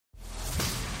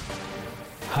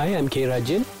Hi, I'm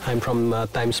Rajan. I'm from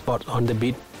Timesport on the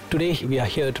beat. Today we are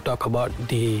here to talk about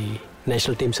the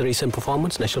national team's recent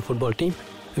performance, national football team.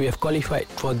 We have qualified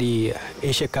for the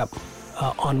Asia Cup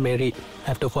on merit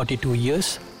after 42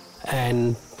 years.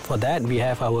 And for that, we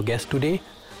have our guest today,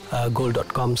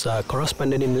 Goal.com's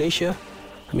correspondent in Malaysia,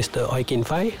 Mr. Ooi Kin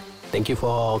Fai. Thank you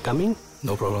for coming.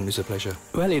 No problem, it's a pleasure.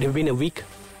 Well, it has been a week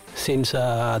since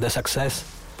the success.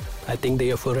 I think the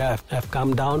euphoria have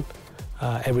calmed down.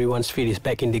 Everyone's feet is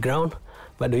back in the ground.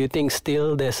 But do you think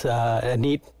still there's a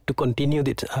need to continue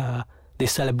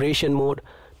this celebration mode,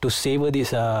 to savor this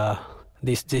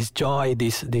joy,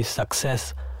 this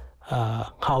success?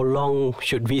 How long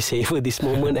should we savor this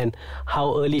moment, and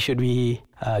how early should we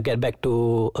get back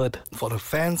to earth? For the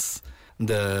fans,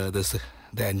 the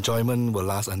enjoyment will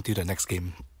last until the next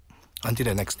game, until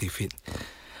the next defeat.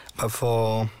 But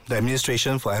for the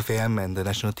administration, for FAM and the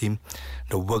national team,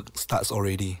 the work starts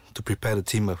already to prepare the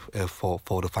team for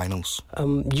the finals.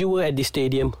 You were at the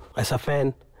stadium as a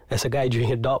fan, as a guy doing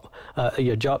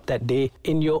your job that day.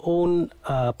 In your own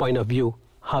point of view,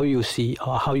 how you see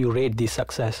or how you rate this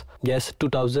success? Yes,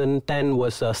 2010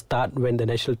 was a start when the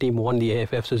national team won the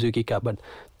AFF Suzuki Cup, but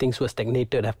things were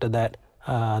stagnated after that.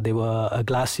 There were a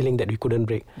glass ceiling that we couldn't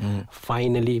break.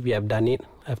 Finally, we have done it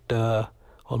after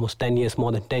almost 10 years,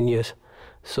 more than 10 years.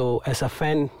 So as a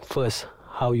fan first,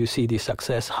 how you see this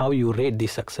success, how you rate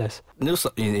this success?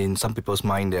 In some people's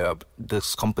mind,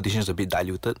 this competition is a bit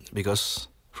diluted because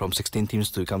from 16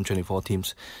 teams to become 24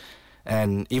 teams.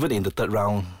 And even in the third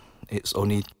round, it's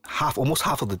only almost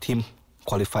half of the team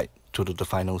qualified to the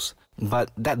finals.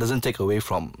 But that doesn't take away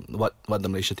from what the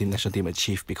Malaysia national team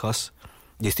achieved, because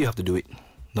they still have to do it.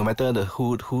 No matter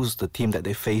who's the team that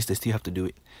they face, they still have to do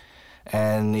it.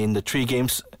 And in the 3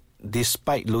 games,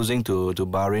 despite losing to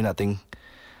Bahrain, I think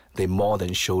they more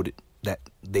than showed it that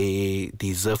they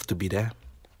deserve to be there.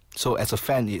 So as a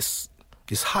fan, it's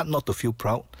hard not to feel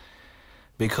proud,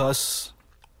 because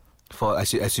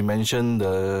as you mentioned,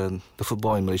 the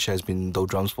football in Malaysia has been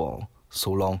doldrums for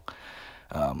so long.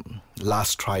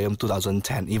 Last triumph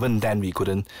 2010, even then it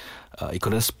couldn't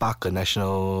spark a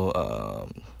national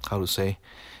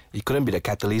it couldn't be the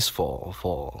catalyst for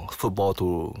football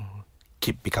to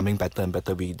keep becoming better and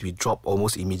better. We dropped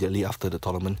almost immediately after the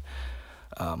tournament.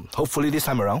 Hopefully this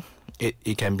time around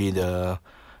it can be the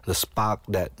spark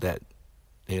that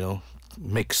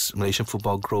makes Malaysian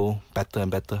football grow better and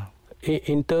better.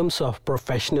 In terms of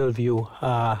professional view,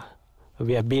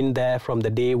 we have been there from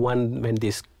the day one when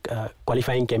this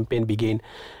qualifying campaign began.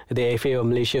 The FA of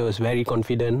Malaysia was very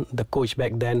confident. The coach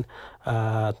back then,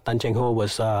 Tan Cheng Ho,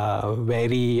 was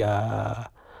very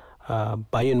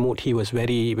buy-in mood. He was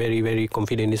very, very, very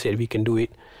confident. He said we can do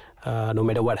it no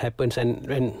matter what happens.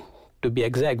 And to be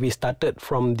exact, we started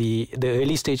from the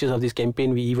early stages of this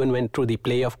campaign. We even went through the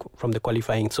playoff from the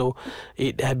qualifying. So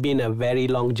it had been a very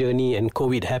long journey, and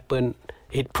COVID happened.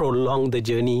 It prolonged the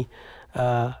journey.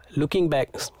 Looking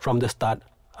back from the start,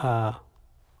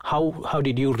 how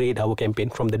did you rate our campaign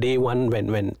from the day one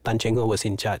when Tan Cheng Ho was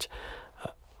in charge,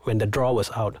 when the draw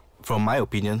was out? From my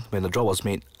opinion, when the draw was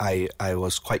made, I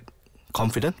was quite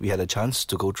confident we had a chance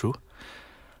to go through.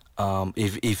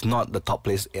 If not the top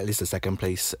place, at least the second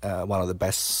place, one of the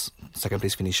best second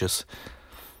place finishers.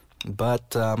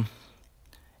 But I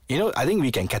think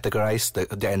we can categorize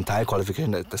the entire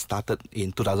qualification that started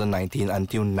in 2019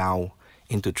 until now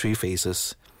into 3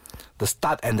 phases. The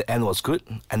start and the end was good,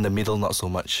 and the middle not so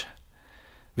much.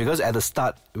 Because at the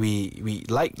start, we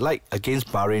like against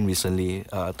Bahrain recently,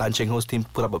 Tan Cheng Ho's team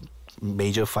put up a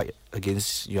major fight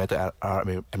against United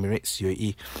Arab Emirates,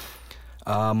 UAE,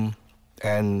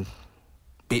 and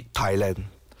beat Thailand,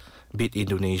 beat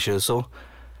Indonesia. So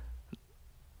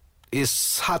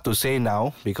it's hard to say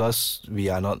now because we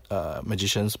are not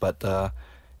magicians, but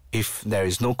if there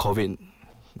is no COVID,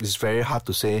 it's very hard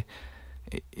to say.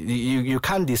 You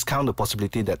can't discount the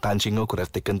possibility that Tan Cheng Ho could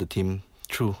have taken the team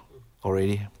through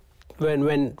already.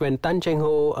 When Tan Cheng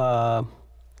Ho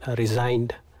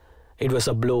resigned, it was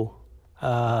a blow.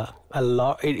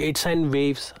 It sent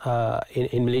waves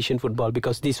in Malaysian football,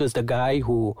 because this was the guy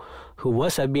who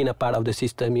have been a part of the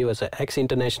system. He was an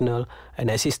ex-international, an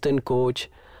assistant coach.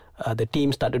 The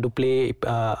team started to play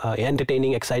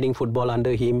entertaining, exciting football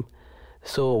under him.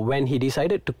 So when he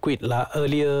decided to quit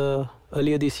earlier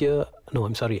this year,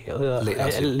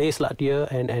 late last year,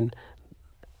 and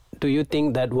do you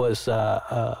think that was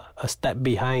a step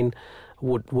behind?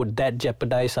 Would that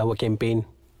jeopardize our campaign?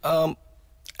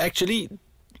 Actually,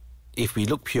 if we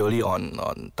look purely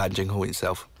on Tan Cheng Ho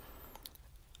himself,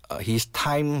 his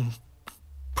time,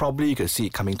 probably you could see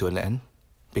it coming to an end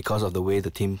because of the way the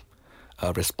team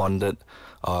responded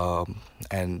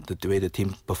and the way the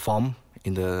team performed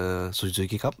in the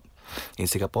Suzuki Cup in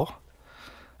Singapore.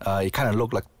 It kind of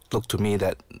looked to me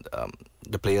that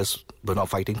the players were not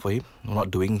fighting for him, were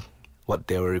not doing what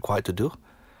they were required to do.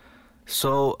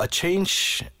 So a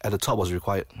change at the top was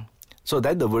required. So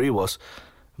then the worry was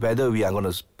whether we are going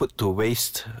to put to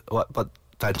waste what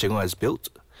Tan Cheng Ho has built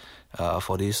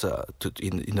for this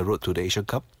in the road to the Asian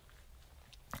Cup.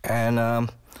 And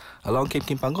along came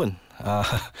Kim Pan Gon.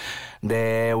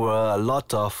 There were a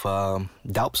lot of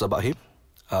doubts about him,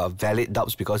 valid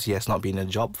doubts because he has not been in a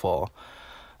job for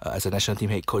as a national team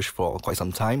head coach for quite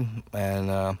some time.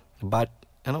 And but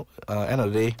end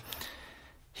of the day,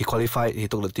 he qualified. He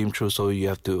took the team through. So you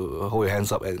have to hold your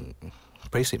hands up and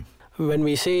praise him. When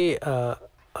we say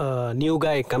a new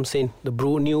guy comes in, the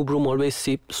new broom always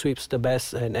sweeps the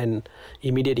best and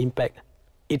immediate impact.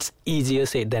 It's easier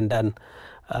said than done.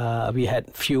 We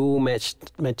had few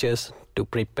matches to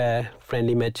prepare,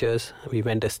 friendly matches. We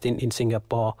went a stint in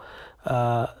Singapore.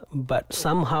 But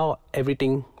somehow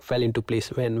everything fell into place.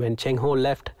 When Cheng Ho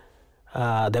left,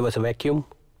 there was a vacuum.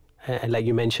 And like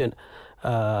you mentioned,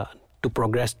 to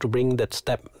progress, to bring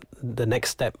the next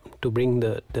step, to bring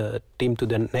the team to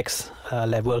the next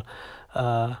level.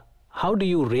 How do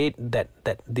you rate that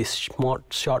this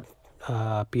short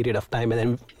period of time, and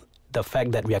then the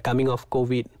fact that we are coming off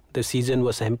COVID, the season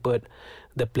was hampered,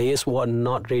 the players were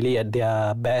not really at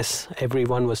their best,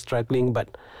 everyone was struggling,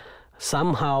 but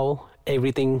somehow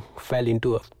everything fell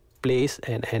into a place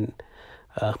and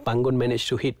Pan Gon managed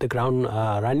to hit the ground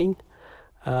running.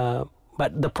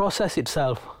 But the process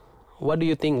itself, what do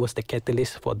you think was the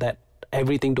catalyst for that,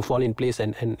 everything to fall in place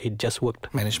and it just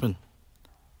worked? Management.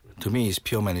 To me, it's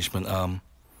pure management.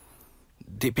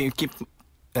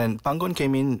 And Pan Gon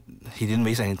came in, he didn't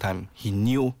waste any time. He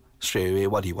knew straight away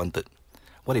what he wanted.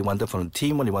 What he wanted from the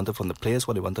team, what he wanted from the players,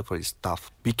 what he wanted from his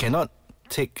staff. We cannot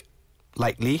take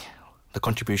lightly the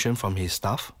contribution from his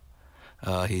staff,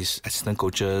 his assistant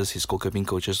coaches, his goalkeeping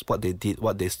coaches, what they did,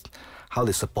 how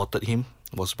they supported him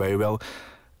was very well.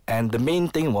 And the main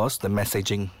thing was the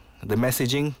messaging. The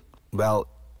messaging, well,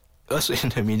 us in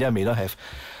the media may not have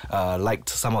liked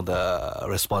some of the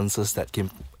responses that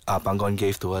Pan Gon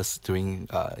gave to us during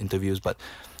interviews, but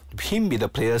him with the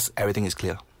players, everything is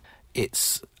clear.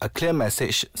 It's a clear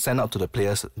message sent out to the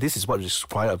players. This is what is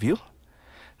required of you.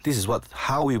 This is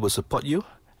how we will support you,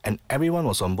 and everyone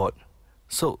was on board.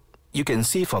 So you can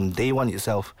see from day one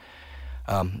itself,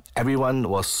 everyone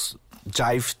was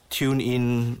tuned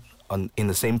in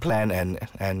the same plan,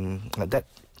 and that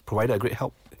provided a great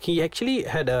help. He actually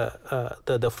had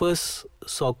the first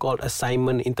so-called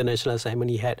international assignment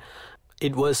he had.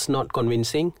 It was not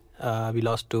convincing. We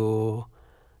lost to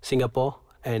Singapore,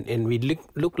 and we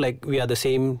look like we are the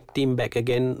same team back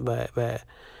again, where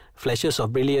flashes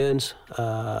of brilliance,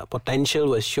 potential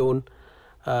was shown.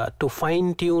 To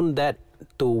fine-tune that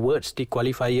towards the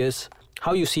qualifiers,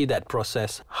 how you see that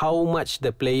process? How much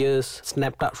the players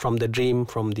snapped up from the dream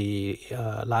from the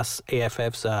last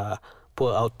AFF's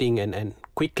poor outing and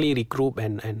quickly regroup,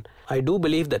 and I do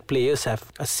believe that players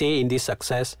have a say in this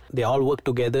success. They all work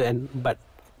together, but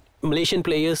Malaysian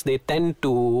players, they tend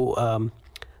to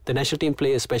the national team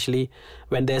players especially,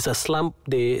 when there's a slump,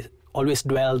 they always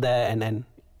dwell there, and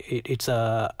it's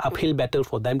a uphill battle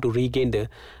for them to regain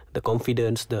the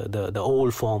confidence, the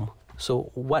old form.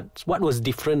 So what was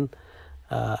different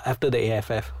after the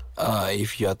AFF?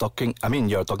 If you are talking,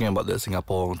 you're talking about the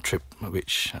Singapore trip,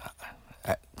 which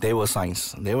there were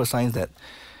signs. There were signs that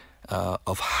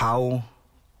of how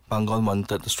Pan Gon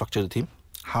wanted to structure the team,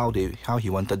 how he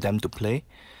wanted them to play.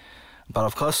 But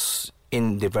of course,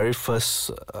 in the very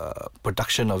first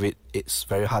production of it, it's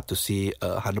very hard to see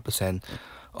 100%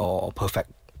 or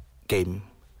perfect game.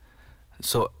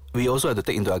 So we also have to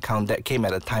take into account that came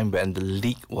at a time when the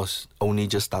league was only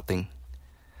just starting.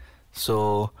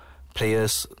 So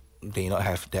players, they not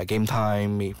have their game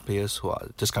time, players who are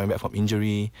just coming back from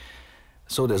injury.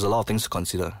 So there's a lot of things to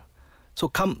consider. So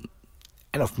come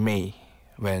end of May,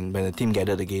 when the team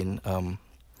gathered again,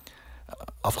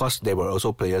 of course there were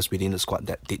also players within the squad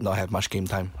that did not have much game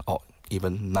time, or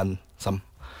even none, some.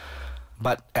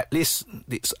 But at least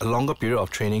it's a longer period of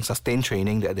training, sustained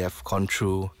training that they have gone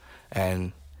through,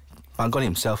 and Pan Gon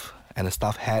himself and the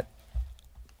staff had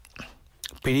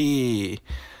pretty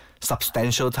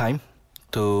substantial time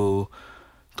to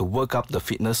work up the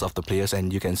fitness of the players,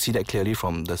 and you can see that clearly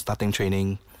from the starting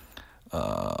training.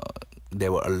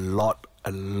 There were a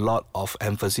lot of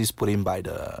emphasis put in by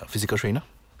the physical trainer.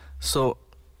 So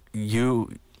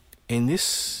you in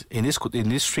these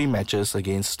 3 matches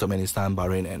against Turkmenistan,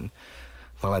 Bahrain, and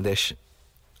Bangladesh,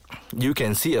 you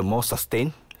can see a more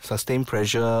sustained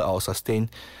pressure or sustained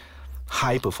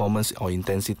high performance or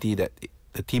intensity that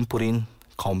the team put in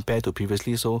compared to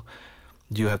previously. So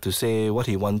you have to say what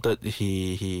he wanted.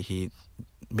 He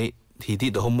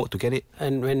did the homework to get it.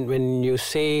 And when you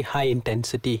say high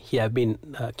intensity,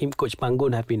 Coach Pan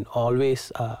Gon have been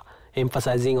always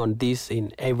emphasizing on this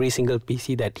in every single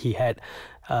PC that he had.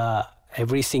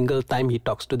 Every single time he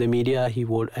talks to the media, he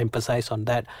would emphasize on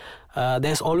that.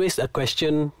 There's always a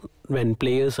question when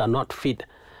players are not fit,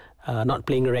 not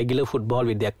playing regular football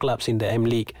with their clubs in the M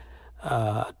League,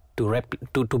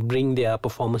 to bring their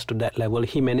performance to that level.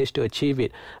 He managed to achieve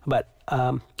it, but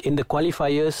in the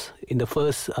qualifiers, in the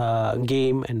first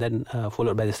game, and then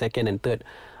followed by the second and third,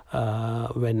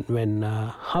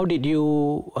 how did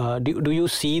you do you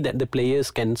see that the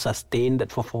players can sustain that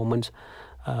performance?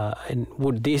 And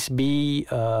would this be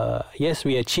yes,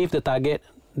 we achieved the target,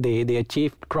 they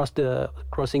crossed the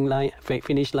crossing line,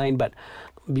 finish line, but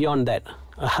beyond that,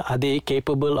 are they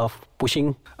capable of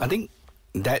pushing? I think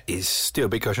that is still a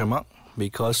big question mark,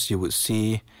 because you would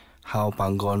see how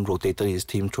Pan Gon rotated his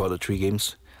team throughout the 3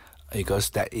 games, because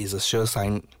that is a sure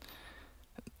sign.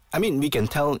 I mean, we can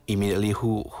tell immediately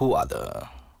who are the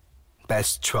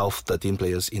best 12, 13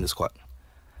 players in the squad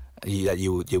that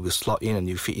you will slot in and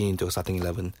you fit into a starting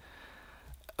 11.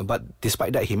 But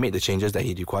despite that, he made the changes that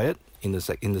he required in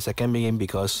the second game,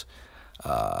 because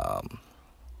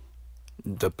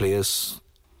the players,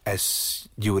 as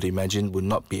you would imagine, would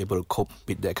not be able to cope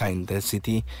with that kind of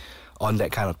intensity on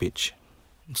that kind of pitch.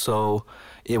 So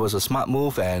it was a smart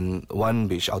move, and one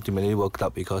which ultimately worked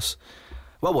out, because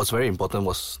what was very important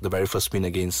was the very first win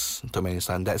against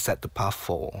Turkmenistan. That set the path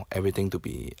for everything to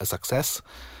be a success.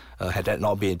 Had that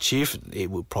not been achieved, we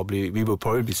would probably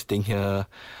be sitting here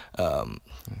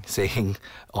saying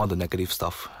all the negative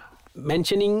stuff.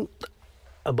 Mentioning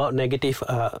about negative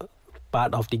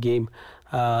part of the game,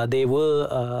 there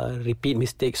were repeat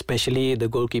mistakes, especially the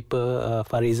goalkeeper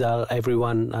Farizal.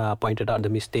 Everyone pointed out the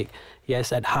mistake.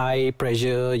 Yes, at high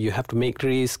pressure, you have to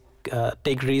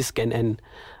take risk, and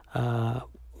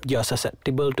you're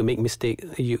susceptible to make mistake.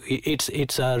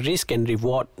 It's a risk and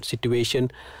reward situation.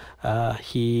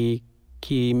 He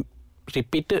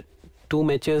repeated 2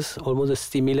 matches, almost a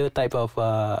similar type of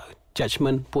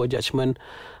poor judgment,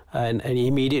 and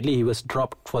immediately he was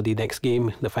dropped for the next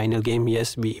game, the final game.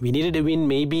 Yes, we needed a win.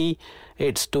 Maybe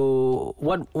it's to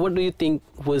what do you think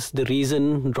was the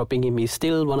reason dropping him? He's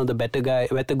still one of the better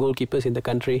goalkeepers in the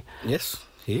country. Yes,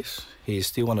 he is. He is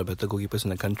still one of the better goalkeepers in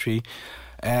the country,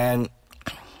 and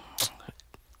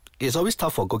it's always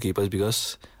tough for goalkeepers,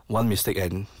 because one mistake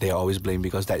and they are always blamed,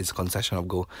 because that is a concession of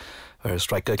goal, where a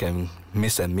striker can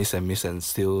miss and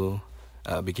still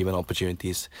be given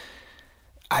opportunities.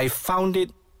 I found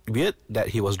it weird that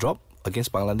he was dropped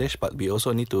against Bangladesh, but we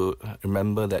also need to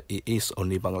remember that it is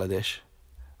only Bangladesh.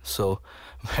 So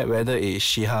whether it's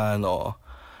Shihan or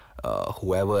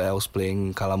whoever else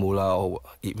playing Kalamula, or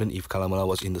even if Kalamula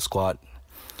was in the squad,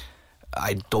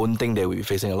 I don't think they will be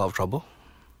facing a lot of trouble.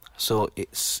 So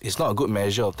it's not a good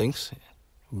measure of things.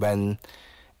 Because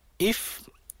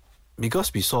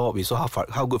we saw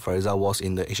how good Farizal was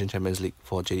in the Asian Champions League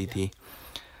for JDT.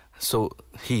 So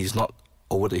he is not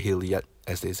over the hill yet,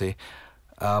 as they say.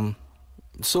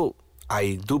 So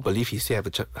I do believe he still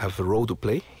have a role to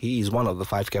play. He is one of the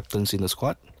 5 captains in the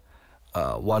squad,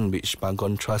 one which Pan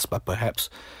Gon trusts, but perhaps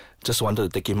just wanted to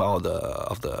take him out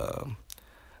of the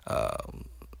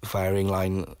firing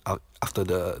line after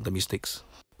the mistakes.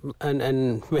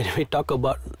 And when we talk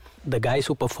about the guys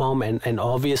who perform, and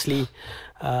obviously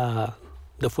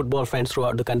the football fans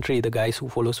throughout the country, the guys who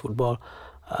follows football,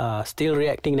 still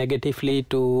reacting negatively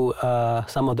to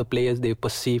some of the players they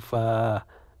perceive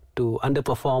to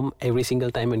underperform every single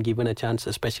time when given a chance,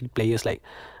 especially players like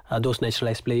those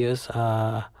naturalized players.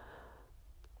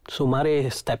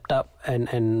 Sumare stepped up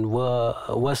and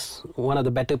was one of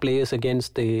the better players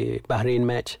against the Bahrain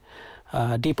match.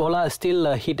 Dipola is still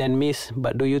a hit and miss,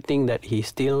 but do you think that he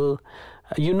still,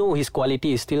 his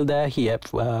quality is still there? He have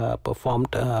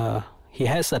performed. He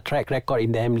has a track record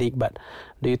in the M League, but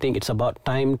do you think it's about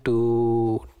time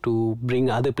to bring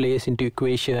other players into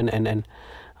equation, and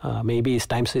maybe his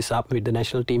time is up with the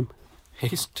national team?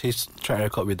 His track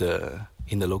record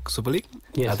in the local Super League,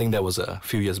 yes. I think that was a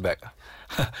few years back.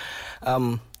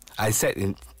 I said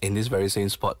in this very same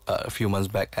spot a few months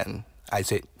back, and I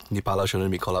said Dipala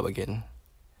shouldn't be called up again.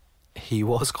 He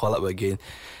was called up again,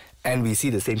 and we see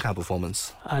the same kind of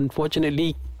performance.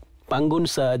 Unfortunately, Pan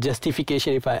Gon's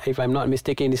justification, if I'm not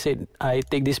mistaken, he said, I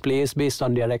take these players based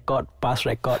on their past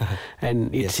record,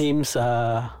 and it seems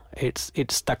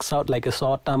it stuck out like a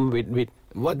sore thumb with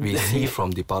what we see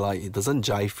from Dipala. It doesn't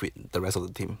jive with the rest of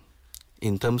the team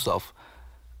in terms of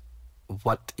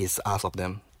what is asked of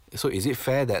them. So is it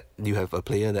fair that you have a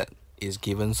player that is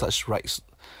given such rights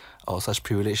or such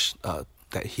privilege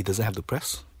that he doesn't have to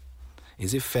press?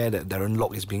 Is it fair that Darren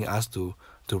Lock is being asked to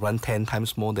run 10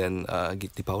 times more than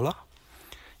Di Paula?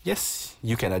 Yes,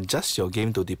 you can adjust your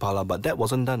game to Di Paula, but that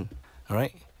wasn't done. All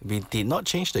right, we did not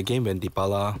change the game when Di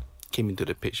Paula came into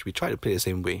the pitch. We tried to play the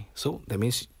same way. So that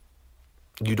means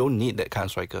you don't need that kind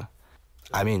of striker.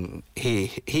 I mean,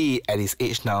 he at his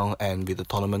age now, and with the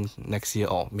tournament next year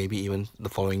or maybe even the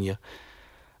following year,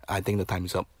 I think the time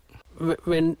is up.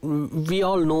 When we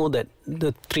all know that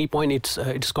the 3 point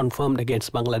it's confirmed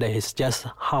against Bangladesh is just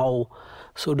how.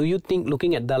 So do you think,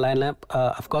 looking at the lineup,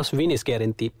 of course win is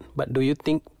guaranteed, but do you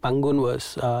think Pan Gon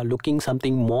was looking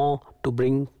something more to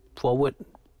bring forward,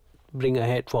 bring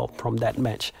ahead from that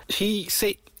match? He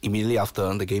said immediately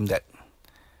after the game that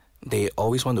they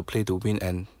always want to play to win,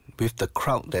 and with the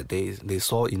crowd that they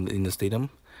saw in the stadium,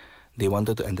 they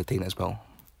wanted to entertain as well.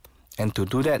 And to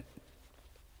do that,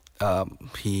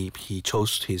 he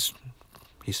chose his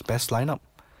best lineup,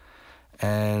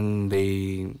 and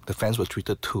the fans were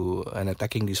treated to an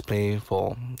attacking display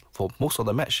for most of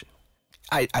the match.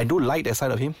 I do like that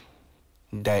side of him,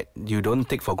 that you don't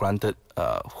take for granted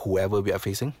whoever we are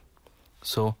facing.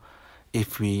 So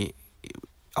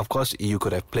of course, you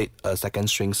could have played a second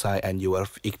string side and you would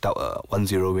have eked out a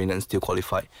 1-0 win and still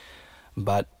qualified.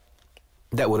 But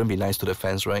that wouldn't be nice to the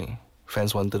fans, right?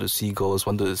 Fans wanted to see goals,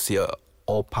 wanted to see a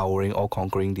all-powering,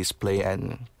 all-conquering display,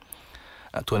 and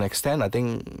to an extent, I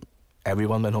think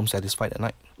everyone went home satisfied that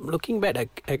night. Looking back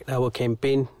at our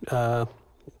campaign,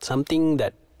 something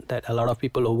that a lot of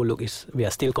people overlook is we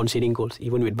are still conceding goals,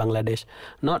 even with Bangladesh.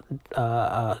 Not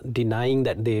denying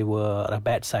that they were a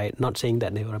bad side, not saying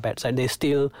that they were a bad side. They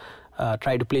still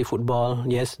try to play football.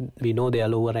 Yes, we know they are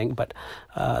lower ranked, but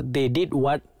they did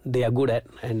what they are good at,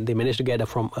 and they managed to get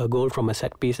a goal from a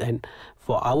set piece. And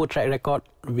for our track record,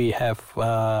 we have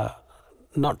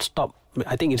not stopped.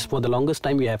 I think it's for the longest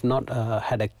time we have not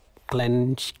had a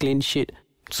clean sheet.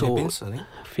 So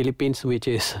Philippines, which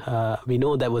is we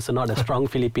know that was not a strong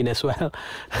Philippine as well.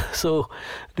 So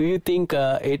do you think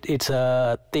it's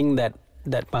a thing that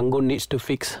Pan Gon needs to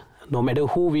fix? No matter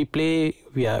who we play,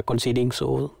 we are conceding,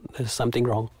 so there's something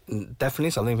wrong. Definitely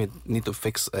something we need to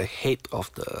fix ahead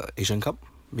of the Asian Cup,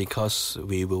 because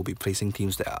we will be facing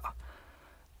teams that are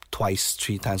twice,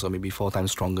 3 times or maybe 4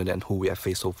 times stronger than who we have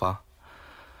faced so far.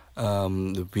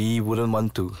 We wouldn't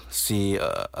want to see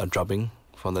a drubbing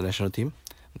from the national team.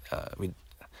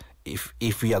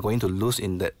 If we are going to lose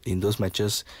in those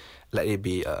matches, let it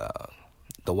be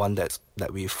the one that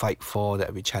we fight for,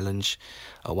 that we challenge,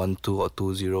 1-2 or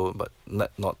 2-0, but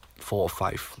not 4 or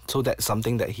 5. So that's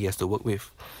something that he has to work with.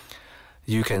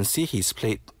 You can see he's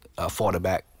played 4 at the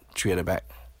back, 3 at the back.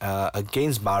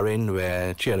 Against Bahrain,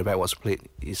 where 3 at the back was played,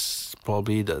 is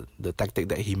probably the tactic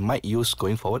that he might use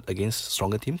going forward against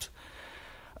stronger teams.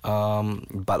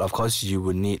 But of course, you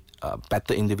would need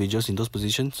better individuals in those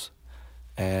positions,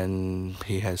 and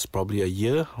he has probably a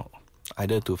year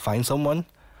either to find someone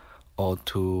or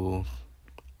to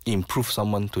improve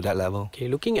someone to that level. Okay,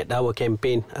 looking at our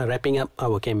campaign, wrapping up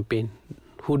our campaign,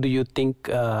 who do you think?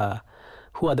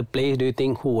 Who are the players do you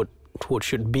think who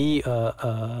should be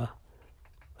a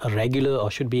regular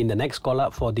or should be in the next call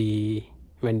up for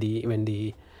when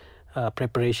the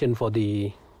preparation for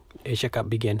the Asia Cup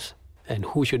begins? And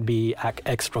who should be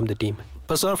axed from the team?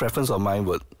 Personal preference of mine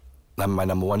my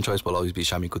number one choice will always be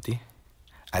Syami Kuti.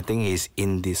 I think he's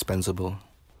indispensable.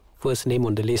 First name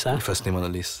on the list, huh? First name on the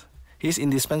list. He's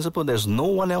indispensable. There's no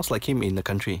one else like him in the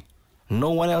country.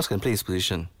 No one else can play his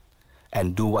position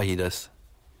and do what he does.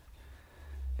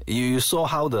 You saw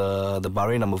how the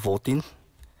Bahrain number 14,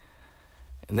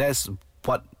 and that's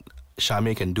what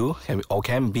Syami can do,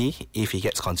 can be, if he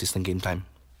gets consistent game time.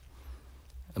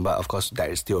 But of course, there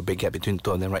is still a big gap between the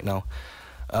two of them right now.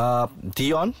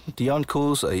 Dion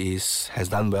Kools has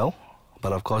done well,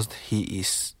 but of course he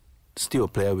is still a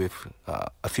player with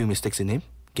a few mistakes in him,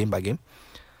 game by game.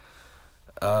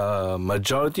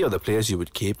 Majority of the players you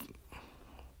would keep.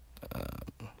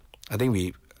 I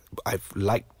think I've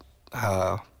liked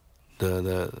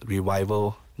the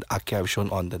revival Ake have shown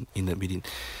when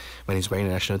he's wearing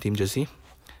the national team jersey,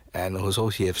 and also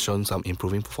he has shown some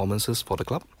improving performances for the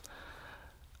club.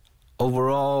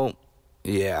 Overall,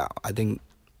 yeah, I think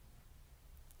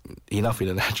enough with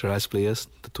the naturalized players.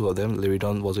 The two of them.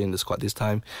 Liridon wasn't in the squad this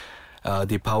time.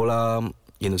 Di Paula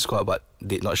in the squad but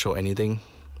did not show anything.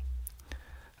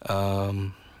 Yeah,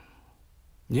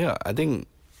 I think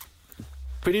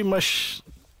pretty much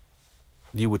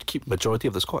you would keep majority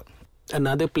of the squad.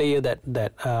 Another player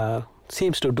that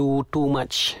seems to do too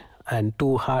much and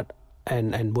too hard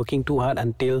and working too hard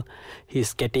until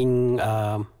he's getting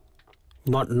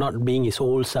not being his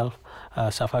old self,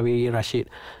 Safawi Rashid.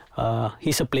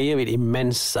 He's a player with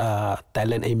immense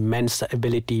talent, immense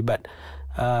ability, but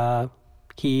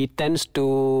he tends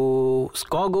to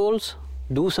score goals,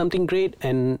 do something great,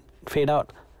 and fade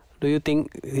out. Do you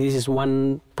think this is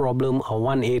one problem or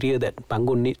one area that Pan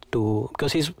Gon needs to?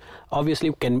 Because he's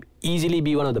obviously can easily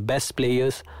be one of the best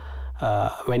players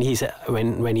when his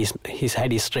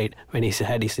head is straight, when his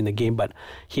head is in the game. But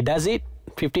he does it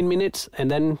 15 minutes and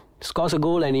then scores a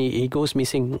goal and he goes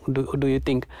missing. Do you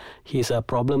think he's a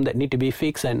problem that need to be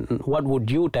fixed? And what would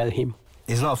you tell him?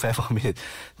 It's not fair for me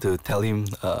to tell him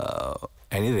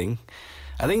anything.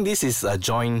 I think this is a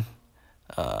joint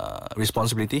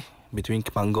responsibility between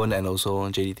Pan Gon and also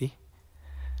JDT.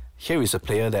 Here is a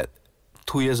player that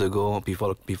 2 years ago,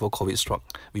 before COVID struck,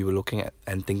 we were looking at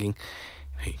and thinking,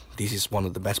 hey, this is one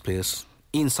of the best players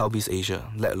in Southeast Asia,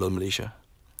 let alone Malaysia.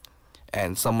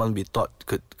 And someone we thought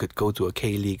could go to a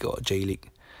K-League or J-League.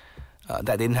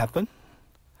 That didn't happen.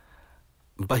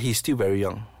 But he's still very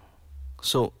young.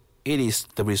 So it is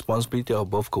the responsibility of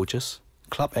both coaches,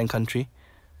 club and country,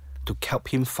 to help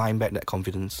him find back that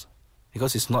confidence.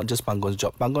 Because it's not just Pan Gon's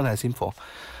job. Pan Gon has him for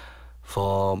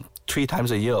 3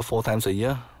 times a year or 4 times a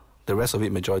year. The rest of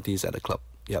it, majority is at the club.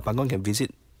 Yeah, Pan Gon can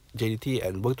visit JDT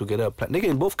and work together a plan. They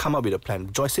can both come up with a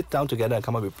plan. Sit down together and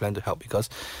come up with a plan to help. Because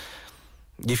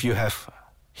if you have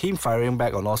him firing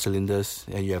back on all cylinders,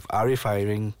 and you have Ari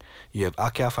firing, you have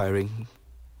Akia firing,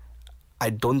 I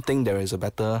don't think there is a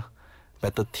better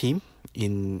team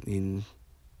in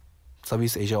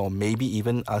Southeast Asia, or maybe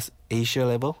even as Asia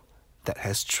level, that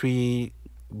has 3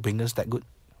 wingers that good.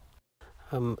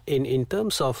 In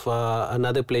terms of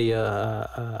another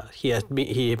player, he has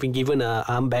been given an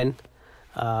armband.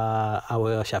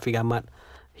 Our Shafiq Ahmad,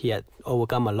 he had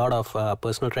overcome a lot of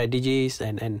personal tragedies,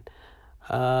 and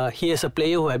he is a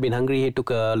player who had been hungry. He took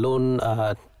a loan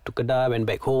to Kedah, went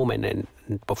back home, and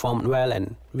performed well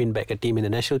and win back a team in the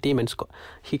national team. And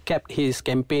he kept his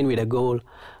campaign with a goal.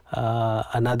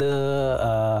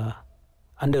 Another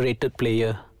underrated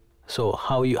player. So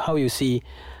how you see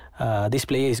this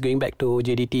player is going back to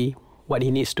JDT? What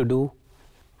he needs to do?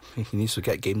 He needs to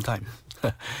get game time,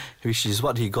 which is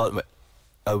what he got.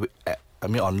 On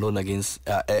loan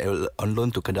on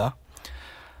loan to Kedah.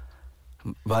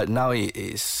 But now it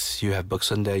is, you have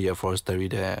Bergson there, you have Foresteri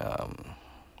there.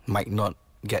 Might not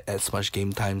get as much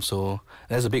game time, so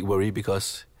that's a big worry,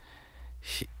 because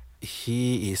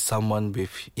he is someone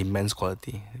with immense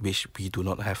quality, which we do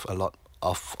not have a lot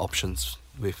of options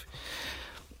with.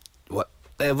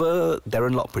 Whatever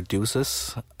Darren Lock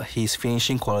produces, his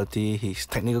finishing quality, his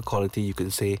technical quality, you can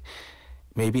say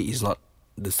maybe is not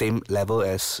the same level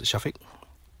as Shafiq.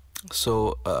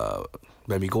 So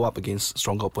when we go up against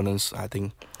stronger opponents, I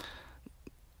think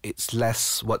it's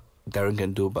less what Darren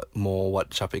can do, but more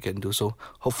what Shafiq can do. So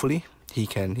hopefully he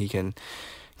can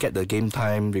get the game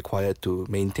time required to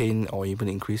maintain or even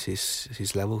increase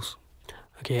his levels.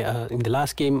 Okay, in the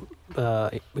last game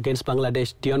against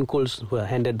Bangladesh, Dion Coles were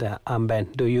handed the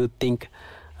armband. Do you think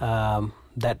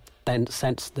that then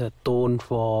sets the tone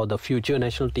for the future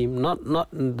national team? Not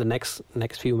in the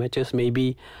next few matches.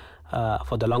 Maybe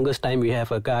for the longest time we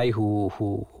have a guy who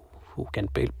can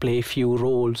play few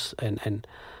roles and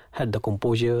had the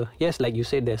composure. Yes, like you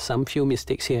said, there's some few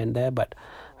mistakes here and there. But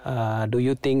do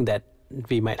you think that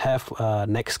we might have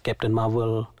next Captain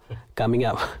Marvel coming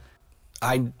up?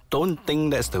 I don't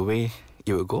think that's the way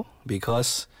it will go,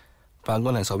 because Pan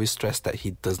Gon has always stressed that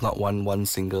he does not want one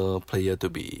single player to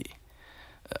be,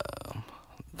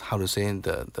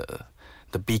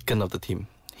 the beacon of the team.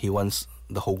 He wants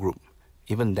the whole group.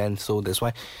 Even then, so that's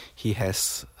why he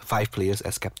has 5 players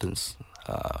as captains.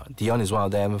 Dion is one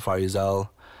of them, Farizal,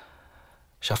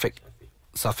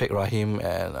 Safiq Rahim,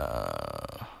 and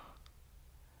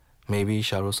maybe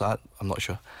Shahrul Saad. I'm not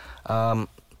sure.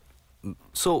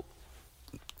 So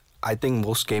I think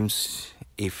most games,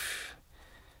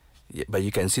 but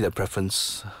you can see the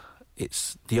preference.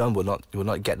 It's Dion will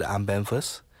not get the armband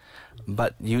first,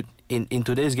 but in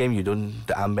today's game,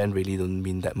 the armband really don't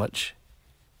mean that much.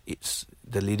 It's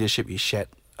the leadership is shared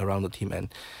around the team,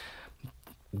 and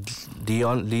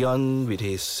Leon with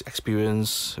his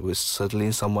experience was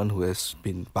certainly someone who has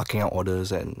been barking out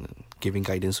orders and giving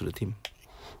guidance to the team.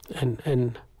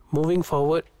 And moving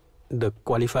forward, the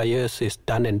qualifiers is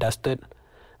done and dusted.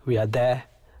 We are there.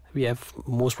 We have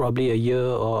most probably a year,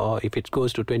 or if it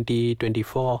goes to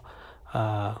 2024,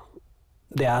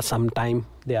 there are some time.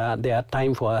 There are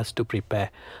time for us to prepare.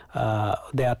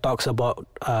 There are talks about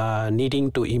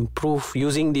needing to improve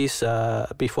using this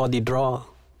before the draw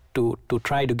to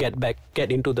try to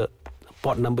get into the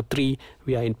pot number 3.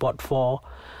 We are in pot 4.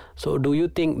 So do you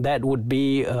think that would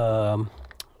be a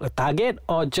target,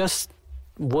 or just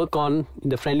work on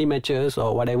the friendly matches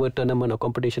or whatever tournament or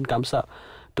competition comes up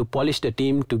to polish the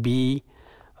team to be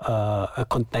a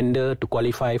contender to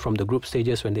qualify from the group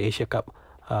stages when the Asia Cup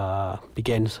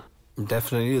begins?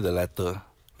 Definitely the latter,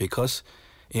 because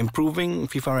improving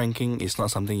FIFA ranking is not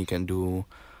something you can do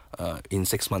in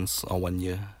 6 months or 1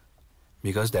 year,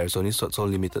 because there's only so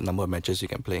limited number of matches you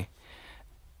can play.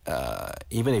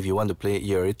 Even if you want to play,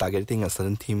 you're already targeting a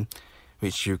certain team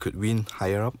which you could win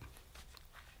higher up.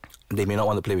 They may not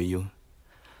want to play with you.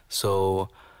 So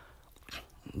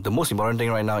the most important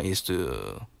thing right now is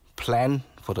to plan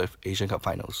for the Asian Cup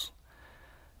finals.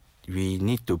 We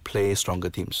need to play stronger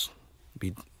teams.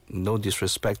 No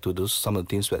disrespect to some of the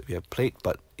teams that we have played,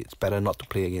 but it's better not to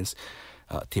play against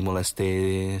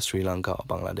Timor-Leste, Sri Lanka or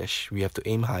Bangladesh. We have to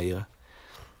aim higher.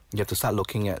 You have to start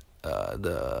looking at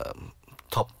the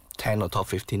top 10 or top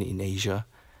 15 in Asia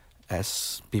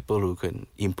as people who can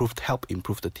help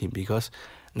improve the team, because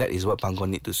that is what Pan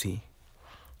Gon need to see.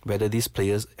 Whether these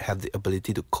players have the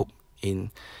ability to cope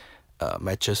in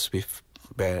matches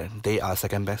where they are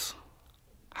second best.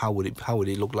 How would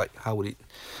it look like?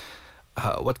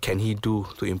 What can he do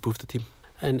to improve the team?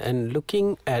 And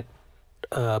looking at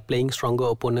playing stronger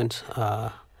opponents,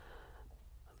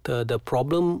 the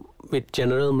problem with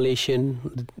general Malaysian,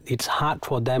 it's hard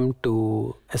for them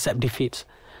to accept defeats.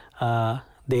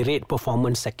 They rate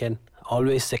performance second.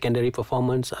 Always secondary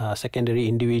performance, secondary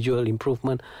individual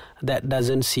improvement. That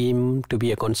doesn't seem to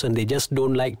be a concern. They just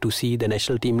don't like to see the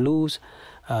national team lose,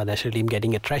 national team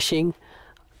getting a thrashing.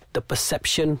 The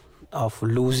perception of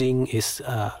losing is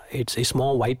it's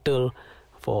more vital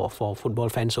for football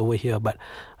fans over here. But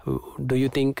do you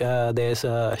think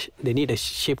they need a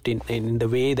shift in the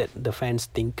way that the fans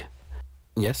think?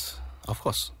 Yes, of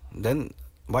course. Then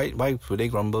why would they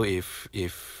grumble if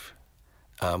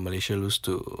Malaysia lose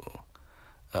to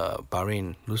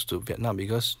Bahrain, lose to Vietnam?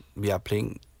 Because we are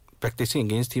practicing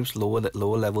against teams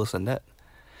lower levels than that.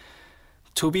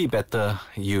 To be better,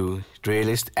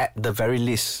 at the very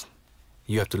least,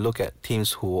 you have to look at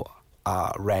teams who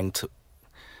are ranked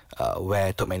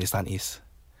where Turkmenistan is,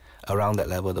 around that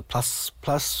level. The plus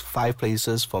 5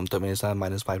 places from Turkmenistan,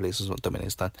 minus 5 places from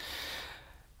Turkmenistan.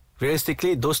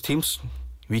 Realistically, those teams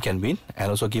we can win and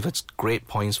also give us great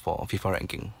points for FIFA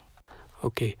ranking.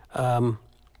 Okay.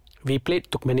 We played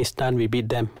Turkmenistan, we beat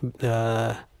them.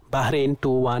 Bahrain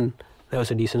 2-1, that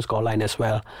was a decent scoreline as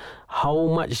well. How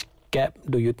much gap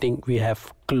do you think we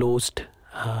have closed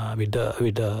with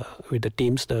the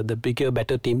teams, the bigger,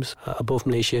 better teams above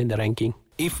Malaysia in the ranking?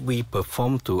 If we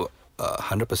perform to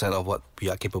 100% of what we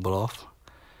are capable of,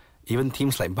 even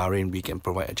teams like Bahrain, we can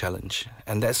provide a challenge.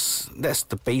 And that's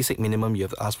the basic minimum you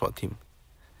have to ask for a team.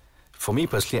 For me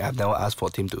personally, I've never asked for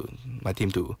my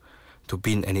team to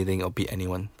win anything or beat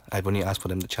anyone. I've only asked for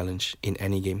them to challenge in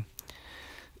any game.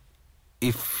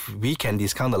 If we can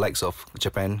discount the likes of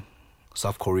Japan,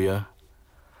 South Korea,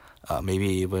 maybe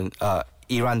even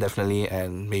Iran definitely,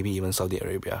 and maybe even Saudi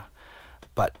Arabia.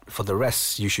 But for the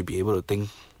rest, you should be able to think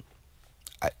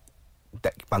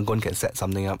that Pan Gon can set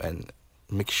something up and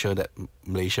make sure that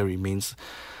Malaysia remains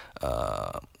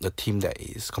a team that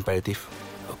is competitive.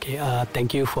 Okay,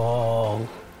 thank you for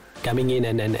coming in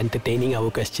and entertaining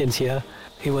our questions here.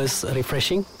 It was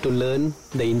refreshing to learn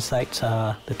the insights,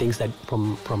 the things that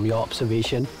from your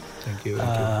observation. Thank you.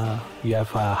 You have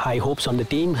high hopes on the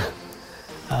team.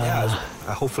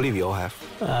 Hopefully we all have.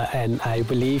 And I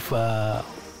believe,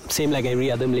 same like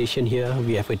every other Malaysian here,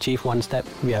 we have achieved one step.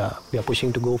 We are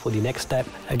pushing to go for the next step.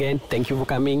 Again, thank you for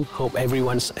coming. Hope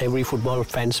every football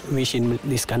fans wish in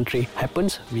this country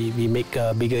happens. We make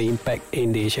a bigger impact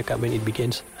in the Asia Cup when it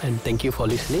begins. And thank you for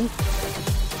listening.